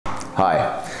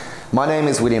Hi, my name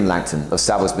is William Langton of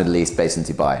Savills Middle East based in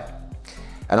Dubai,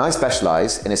 and I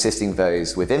specialise in assisting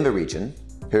those within the region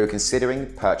who are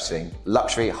considering purchasing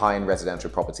luxury high-end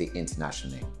residential property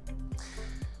internationally.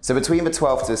 So between the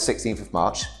 12th to the 16th of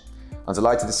March, I'm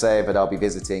delighted to say that I'll be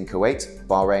visiting Kuwait,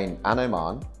 Bahrain and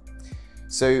Oman.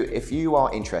 So if you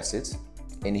are interested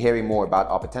in hearing more about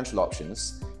our potential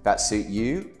options that suit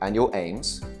you and your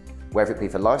aims, whether it be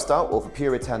for lifestyle or for pure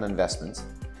return on investment,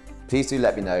 please do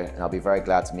let me know and I'll be very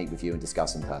glad to meet with you and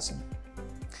discuss in person.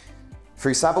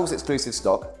 Through Savills exclusive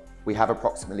stock, we have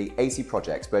approximately 80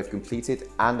 projects, both completed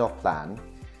and off plan,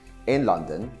 in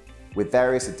London, with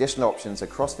various additional options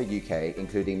across the UK,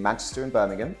 including Manchester and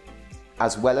Birmingham,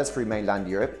 as well as through mainland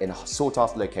Europe in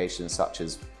sought-after locations such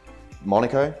as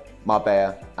Monaco,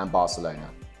 Marbella and Barcelona.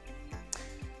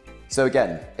 So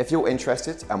again, if you're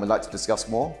interested and would like to discuss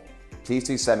more, please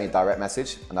do send me a direct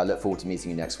message and I look forward to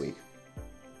meeting you next week.